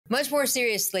Much more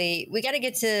seriously, we got to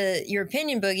get to your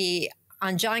opinion, Boogie,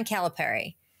 on John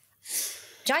Calipari.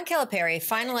 John Calipari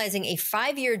finalizing a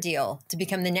 5-year deal to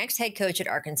become the next head coach at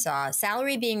Arkansas,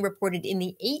 salary being reported in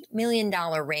the $8 million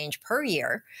range per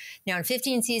year. Now, in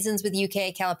 15 seasons with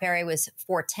UK, Calipari was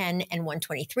 410 and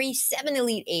 123, 7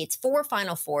 Elite Eights, 4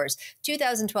 Final Fours,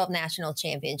 2012 National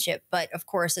Championship. But of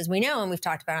course, as we know, and we've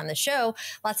talked about on the show,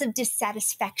 lots of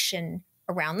dissatisfaction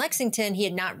around Lexington. He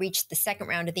had not reached the second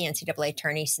round of the NCAA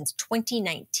tourney since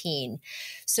 2019.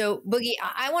 So, Boogie,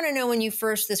 I want to know when you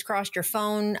first this crossed your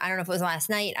phone. I don't know if it was last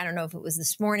night. I don't know if it was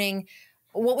this morning.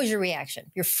 What was your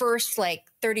reaction? Your first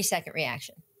 30-second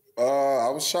reaction?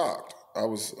 I was shocked. I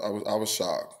was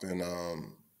shocked, and I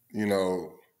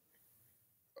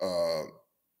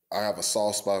have a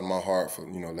soft spot in my heart for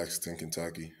Lexington,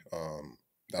 Kentucky.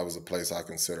 That was a place I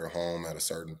consider home at a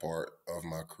certain part of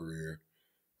my career.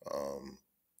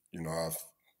 I've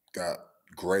got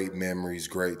great memories,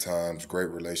 great times, great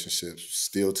relationships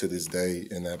still to this day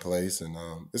in that place. And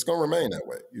it's going to remain that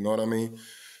way. You know what I mean?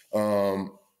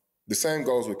 The same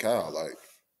goes with Cal.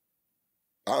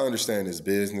 I understand his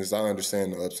business. I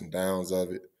understand the ups and downs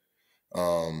of it.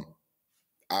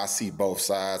 I see both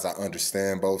sides. I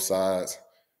understand both sides.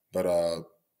 But, I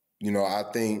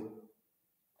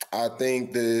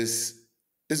think this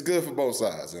is good for both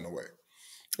sides in a way.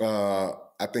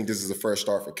 I think this is a fresh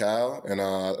start for Cal, and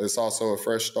it's also a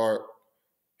fresh start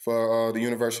for the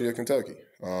University of Kentucky.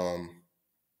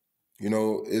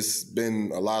 It's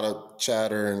been a lot of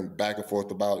chatter and back and forth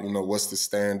about, what's the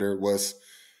standard, what's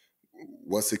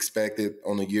expected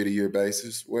on a year-to-year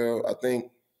basis. Well, I think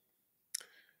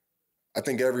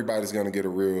everybody's going to get a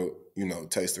real,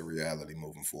 taste of reality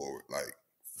moving forward,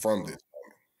 from this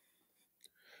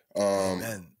moment.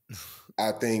 Amen.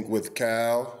 I think with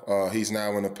Cal, he's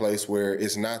now in a place where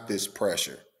it's not this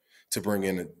pressure to bring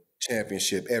in a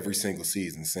championship every single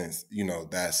season since,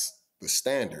 that's the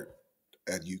standard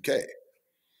at UK.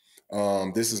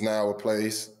 This is now a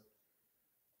place,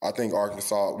 I think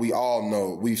Arkansas, we all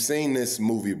know, we've seen this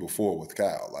movie before with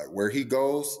Cal, where he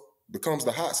goes becomes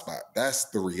the hot spot. That's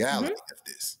the reality of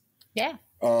this. Yeah.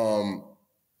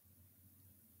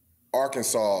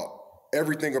 Arkansas,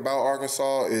 everything about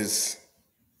Arkansas is,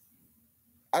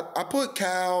 I put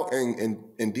Cal and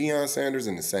Deion Sanders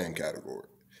in the same category.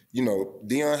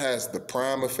 Deion has the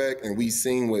prime effect, and we've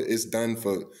seen what it's done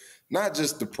for not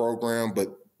just the program, but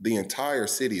the entire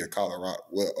city of Colorado,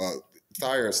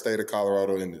 entire state of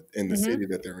Colorado in the city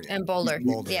that they're in. And Boulder.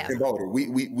 Yeah. And Boulder.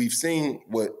 We've seen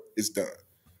what it's done.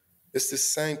 It's the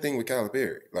same thing with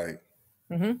Calipari.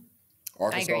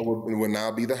 Arkansas will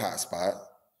now be the hot spot.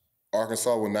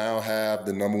 Arkansas will now have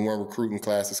the #1 recruiting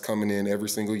classes coming in every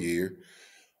single year.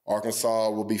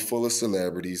 Arkansas will be full of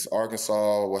celebrities.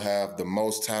 Arkansas will have the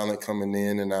most talent coming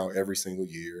in and out every single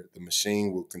year. The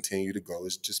machine will continue to go.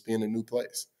 It's just being a new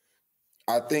place.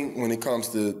 I think when it comes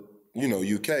to,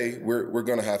 UK, we're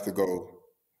going to have to go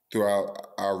through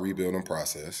our rebuilding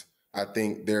process. I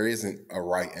think there isn't a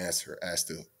right answer as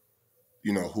to,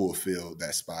 who will fill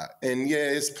that spot. And yeah,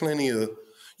 it's plenty of,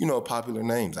 popular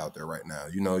names out there right now.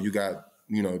 You got,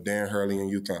 Dan Hurley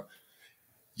and UConn.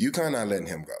 UConn not letting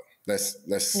him go.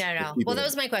 Let's No. Well, that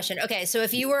was my question. Okay, so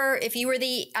if you were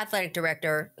the athletic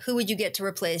director, who would you get to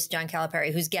replace John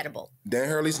Calipari? Who's gettable? Dan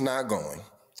Hurley's not going.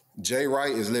 Jay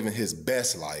Wright is living his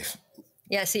best life.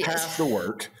 Yes, he is. Half the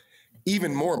work,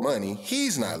 even more money.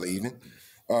 He's not leaving.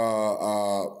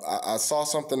 I saw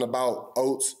something about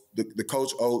Oates, the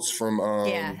coach Oates from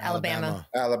Alabama.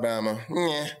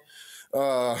 Yeah.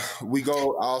 I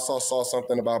also saw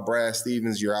something about Brad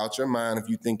Stevens. You're out your mind if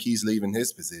you think he's leaving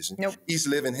his position. Nope. He's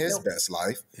living his best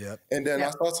life. Yep. And then I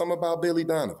saw something about Billy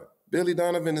Donovan. Billy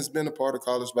Donovan has been a part of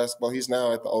college basketball. He's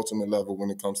now at the ultimate level when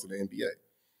it comes to the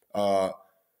NBA.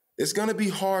 It's going to be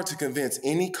hard to convince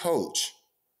any coach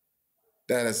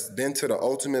that has been to the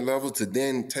ultimate level to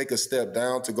then take a step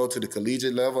down to go to the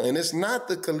collegiate level. And it's not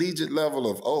the collegiate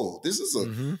level of old. This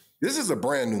is a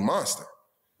brand new monster.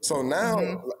 So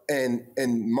now, and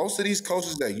most of these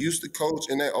coaches that used to coach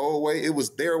in that old way, it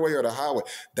was their way or the highway.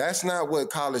 That's not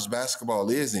what college basketball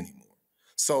is anymore.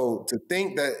 So to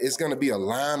think that it's going to be a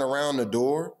line around the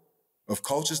door of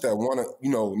coaches that want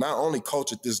to, not only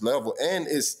coach at this level, and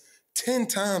it's 10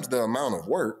 times the amount of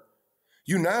work,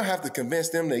 you now have to convince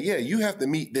them that, you have to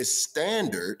meet this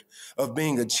standard of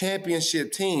being a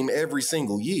championship team every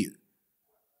single year.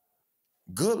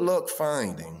 Good luck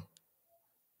finding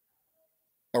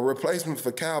a replacement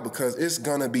for Cal, because it's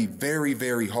going to be very,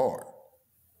 very hard.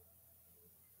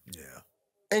 Yeah.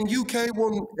 And UK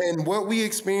will, and what we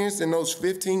experienced in those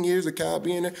 15 years of Cal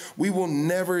being there, we will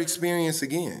never experience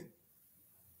again.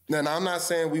 Now, I'm not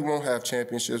saying we won't have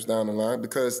championships down the line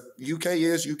because UK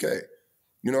is UK.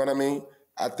 You know what I mean?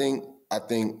 I think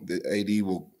the AD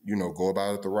will, go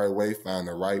about it the right way, find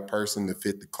the right person to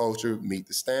fit the culture, meet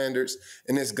the standards,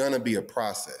 and it's going to be a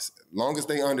process. As long as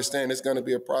they understand it's going to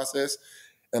be a process,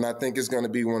 and I think it's going to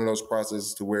be one of those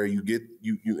processes to where you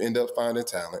end up finding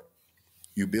talent,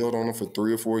 you build on them for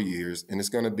 3 or 4 years, and it's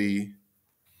going to be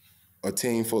a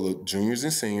team full of juniors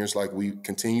and seniors like we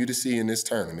continue to see in this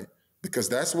tournament, because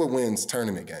that's what wins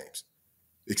tournament games.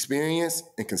 Experience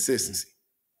and consistency.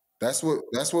 That's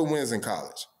what wins in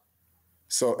college.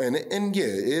 So,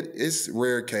 it's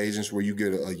rare occasions where you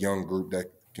get a young group that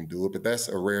can do it, but that's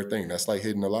a rare thing. That's like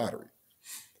hitting the lottery.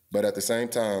 But at the same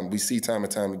time, we see time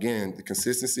and time again, the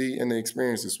consistency and the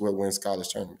experience is what wins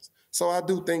college tournaments. So I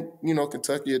do think,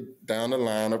 Kentucky down the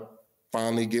line will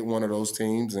finally get one of those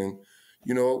teams and,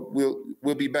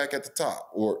 we'll be back at the top,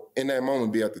 or in that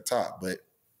moment be at the top. But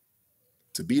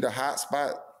to be the hot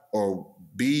spot or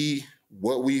be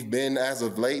what we've been as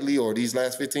of lately or these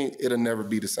last 15, it'll never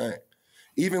be the same.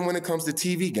 Even when it comes to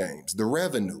TV games, the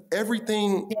revenue,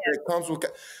 everything that comes with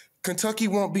Kentucky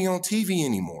won't be on TV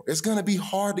anymore. It's going to be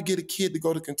hard to get a kid to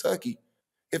go to Kentucky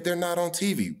if they're not on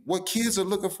TV. What kids are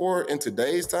looking for in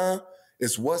today's time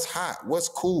is what's hot, what's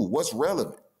cool, what's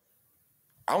relevant.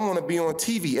 I want to be on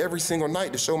TV every single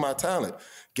night to show my talent.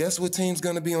 Guess what team's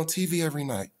going to be on TV every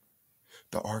night?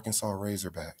 The Arkansas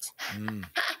Razorbacks.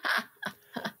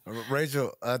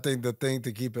 Rachel, I think the thing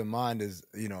to keep in mind is,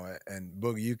 and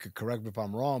Boogie, you could correct me if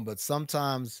I'm wrong, but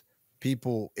sometimes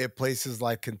people at places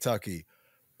like Kentucky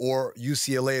or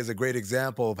UCLA is a great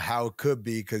example of how it could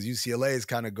be, because UCLA is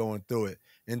kind of going through it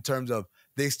in terms of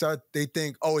they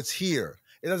think, oh, it's here.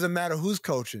 It doesn't matter who's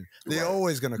coaching. They're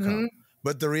always going to come.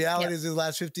 But the reality is in the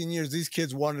last 15 years, these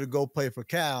kids wanted to go play for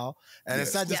Cal. And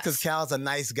it's not just because Cal's a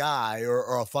nice guy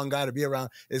or a fun guy to be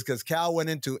around. It's because Cal went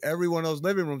into every one of those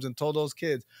living rooms and told those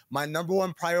kids, my number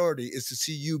one priority is to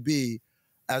see you be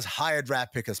as high a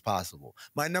draft pick as possible.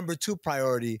 My number 2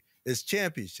 priority is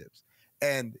championships.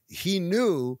 And he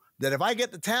knew that if I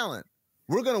get the talent,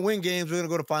 we're going to win games, we're going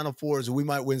to go to Final Fours, and we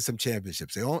might win some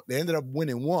championships. They ended up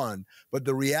winning 1. But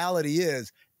the reality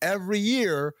is every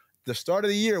year, the start of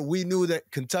the year, we knew that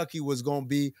Kentucky was going to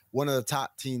be one of the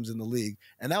top teams in the league.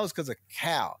 And that was because of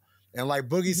Cal. And like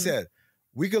Boogie said,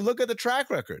 we could look at the track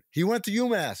record. He went to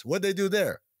UMass. What'd they do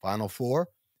there? Final Four.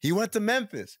 He went to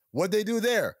Memphis. What'd they do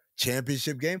there?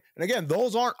 Championship game. And again,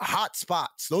 those aren't hot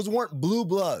spots. Those weren't blue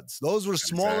bloods. Those were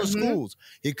smaller schools.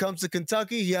 He comes to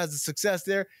Kentucky. He has the success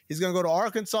there. He's going to go to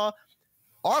Arkansas.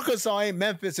 Arkansas ain't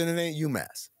Memphis and it ain't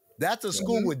UMass. That's a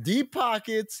school with deep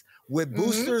pockets, with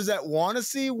boosters that want to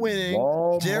see winning.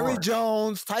 Walmart. Jerry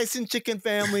Jones, Tyson Chicken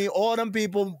Family, all them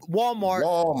people,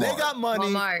 Walmart. They got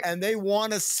money and they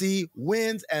want to see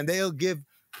wins, and they'll give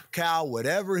Cal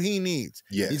whatever he needs.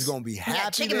 Yes. He's going to be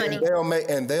happy. Money. They'll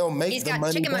make the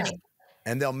money back.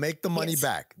 And they'll make the money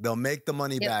back. They'll make the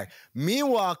money back.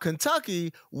 Meanwhile,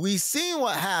 Kentucky, we seen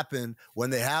what happened when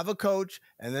they have a coach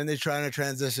and then they're trying to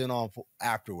transition on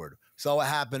afterward. So what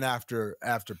happened after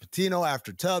Pitino,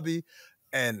 after Tubby,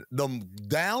 and the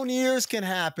down years can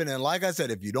happen. And like I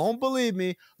said, if you don't believe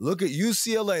me, look at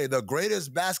UCLA, the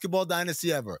greatest basketball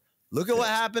dynasty ever. Look at what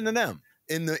happened to them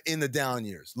in the down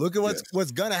years. Look at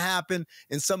what's going to happen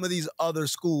in some of these other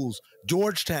schools.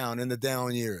 Georgetown in the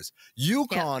down years,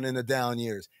 UConn in the down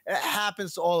years. It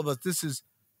happens to all of us.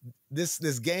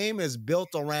 This game is built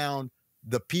around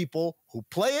the people who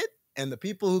play it and the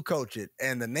people who coach it.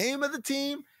 And the name of the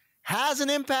team has an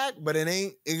impact, but it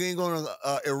ain't going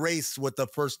to erase what the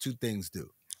first 2 things do.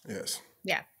 Yes.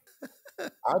 Yeah.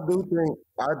 I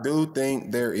do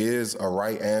think there is a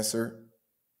right answer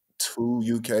to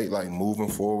UK, like moving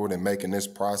forward and making this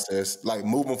process, like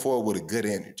moving forward with a good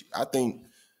energy. I think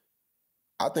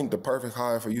the perfect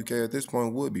hire for UK at this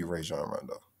point would be Rajon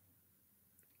Rondo.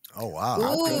 Oh wow!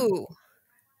 Ooh.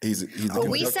 He's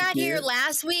we sat here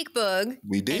last week, Boog.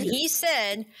 We did. And he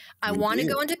said, I want to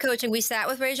go into coaching. We sat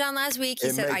with Rajon last week.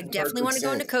 He said, I definitely want to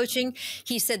go into coaching.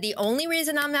 He said, the only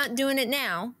reason I'm not doing it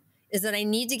now is that I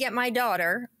need to get my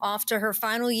daughter off to her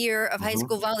final year of high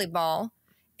school volleyball.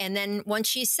 And then once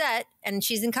she's set and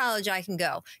she's in college, I can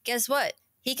go. Guess what?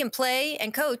 He can play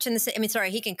and coach in the same,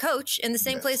 he can coach in the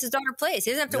same place his daughter plays.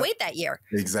 He doesn't have to wait that year.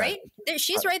 Exactly. Right?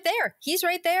 She's right there. He's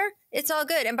right there. It's all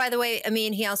good. And by the way,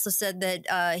 he also said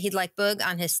that he'd like Boog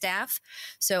on his staff.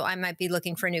 So I might be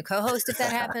looking for a new co-host if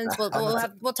that happens. We'll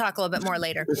talk a little bit more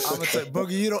later. I'm gonna say,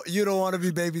 Boogie, you don't want to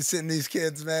be babysitting these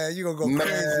kids, man. You're gonna go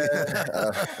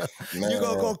crazy. You're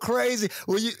gonna go crazy.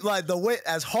 Well, you like the way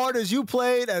as hard as you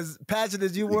played, as passionate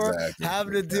as you were,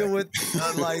 having to deal with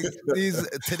like these.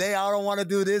 Today I don't want to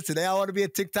do this. Today I want to be a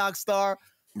TikTok star.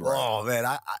 Right. Oh man,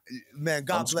 man,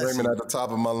 God I'm bless screaming you. at the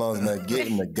top of my lungs, man. Get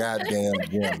in the goddamn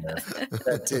gym, man.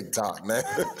 That TikTok, man.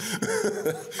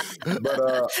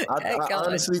 But I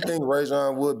honestly think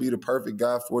Rajon would be the perfect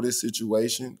guy for this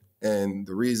situation. And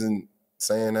the reason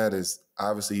saying that is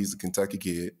obviously he's a Kentucky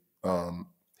kid.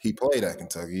 He played at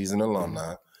Kentucky. He's an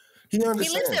alumni. He understands.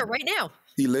 He lives there right now.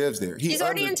 He lives there. He's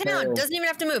already in town. Doesn't even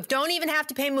have to move. Don't even have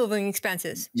to pay moving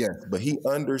expenses. Yes, but he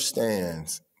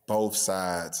understands both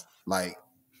sides, like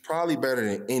probably better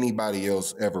than anybody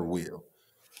else ever will.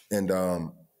 And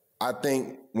I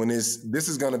think when this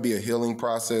is going to be a healing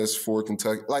process for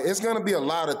Kentucky. Like, it's going to be a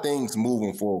lot of things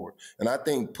moving forward. And I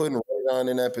think putting Rajon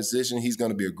in that position, he's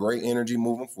going to be a great energy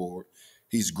moving forward.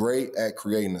 He's great at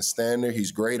creating a standard.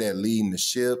 He's great at leading the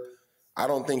ship. I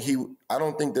don't think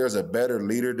there's a better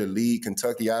leader to lead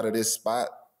Kentucky out of this spot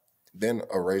than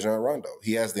a Rajon Rondo.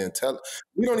 He has the intelligence.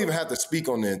 We don't even have to speak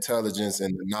on the intelligence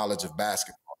and the knowledge of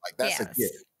basketball. Like, that's a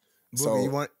gift.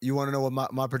 Boogie, you want to know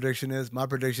what my prediction is? My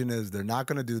prediction is they're not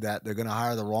going to do that. They're going to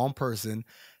hire the wrong person.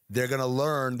 They're going to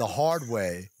learn the hard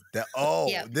way that,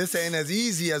 this ain't as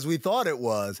easy as we thought it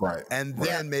was. Right. And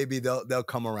then maybe they'll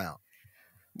come around.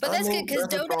 But that's good because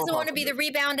Doe doesn't want to be the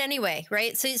rebound anyway,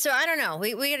 right? So I don't know.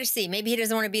 We got to see. Maybe he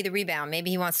doesn't want to be the rebound. Maybe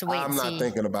he wants to wait and see. I'm not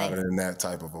thinking about it in that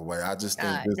type of a way. I just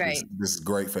think this is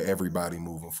great for everybody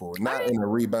moving forward. Not in a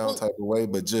rebound type of way,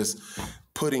 but just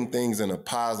putting things in a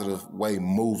positive way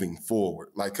moving forward.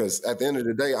 Like, because at the end of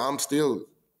the day,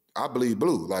 I bleed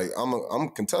blue. Like, I'm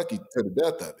Kentucky to the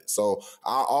death of it. So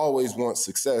I always want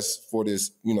success for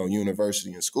this,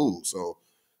 university and school. So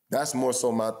that's more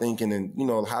so my thinking. And,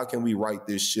 how can we right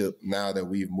this ship now that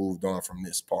we've moved on from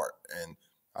this part? And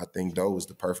I think Doe is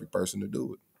the perfect person to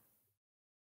do it.